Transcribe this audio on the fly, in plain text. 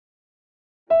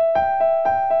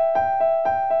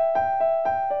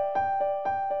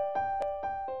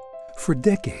For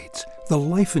decades, the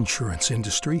life insurance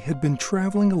industry had been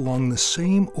traveling along the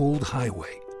same old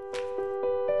highway.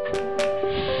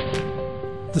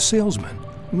 The salesman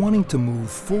wanting to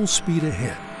move full speed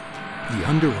ahead, the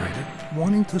underwriter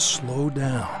wanting to slow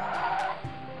down,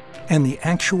 and the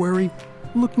actuary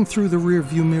looking through the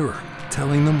rearview mirror,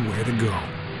 telling them where to go.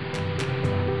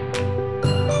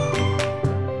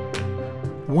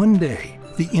 One day,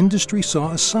 the industry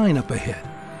saw a sign up ahead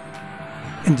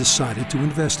and decided to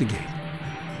investigate.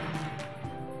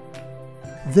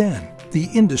 Then, the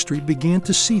industry began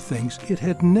to see things it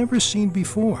had never seen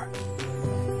before.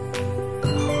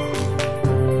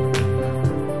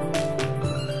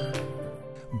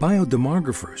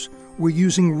 Biodemographers were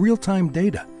using real-time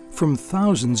data from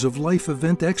thousands of life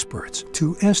event experts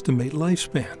to estimate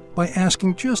lifespan by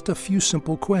asking just a few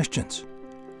simple questions.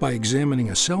 By examining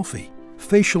a selfie,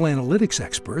 facial analytics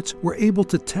experts were able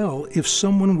to tell if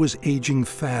someone was aging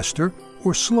faster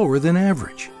or slower than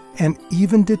average, and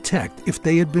even detect if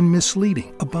they had been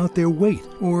misleading about their weight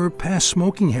or past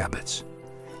smoking habits.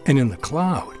 And in the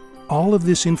cloud, all of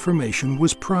this information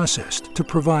was processed to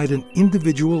provide an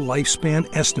individual lifespan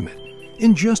estimate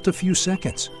in just a few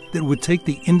seconds that would take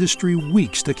the industry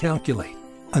weeks to calculate,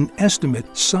 an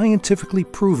estimate scientifically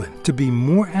proven to be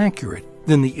more accurate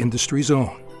than the industry's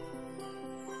own.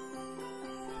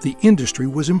 The industry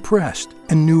was impressed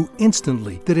and knew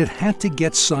instantly that it had to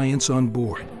get science on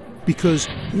board, because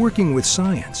working with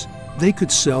science, they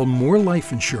could sell more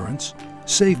life insurance,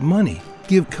 save money,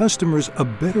 give customers a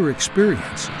better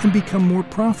experience, and become more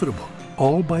profitable,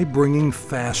 all by bringing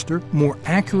faster, more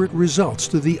accurate results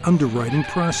to the underwriting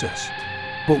process.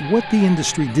 But what the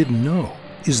industry didn't know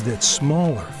is that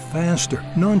smaller, faster,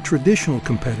 non-traditional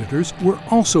competitors were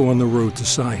also on the road to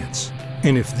science.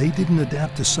 And if they didn't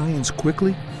adapt to science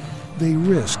quickly, they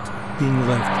risked being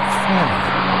left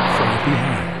far, far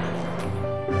behind.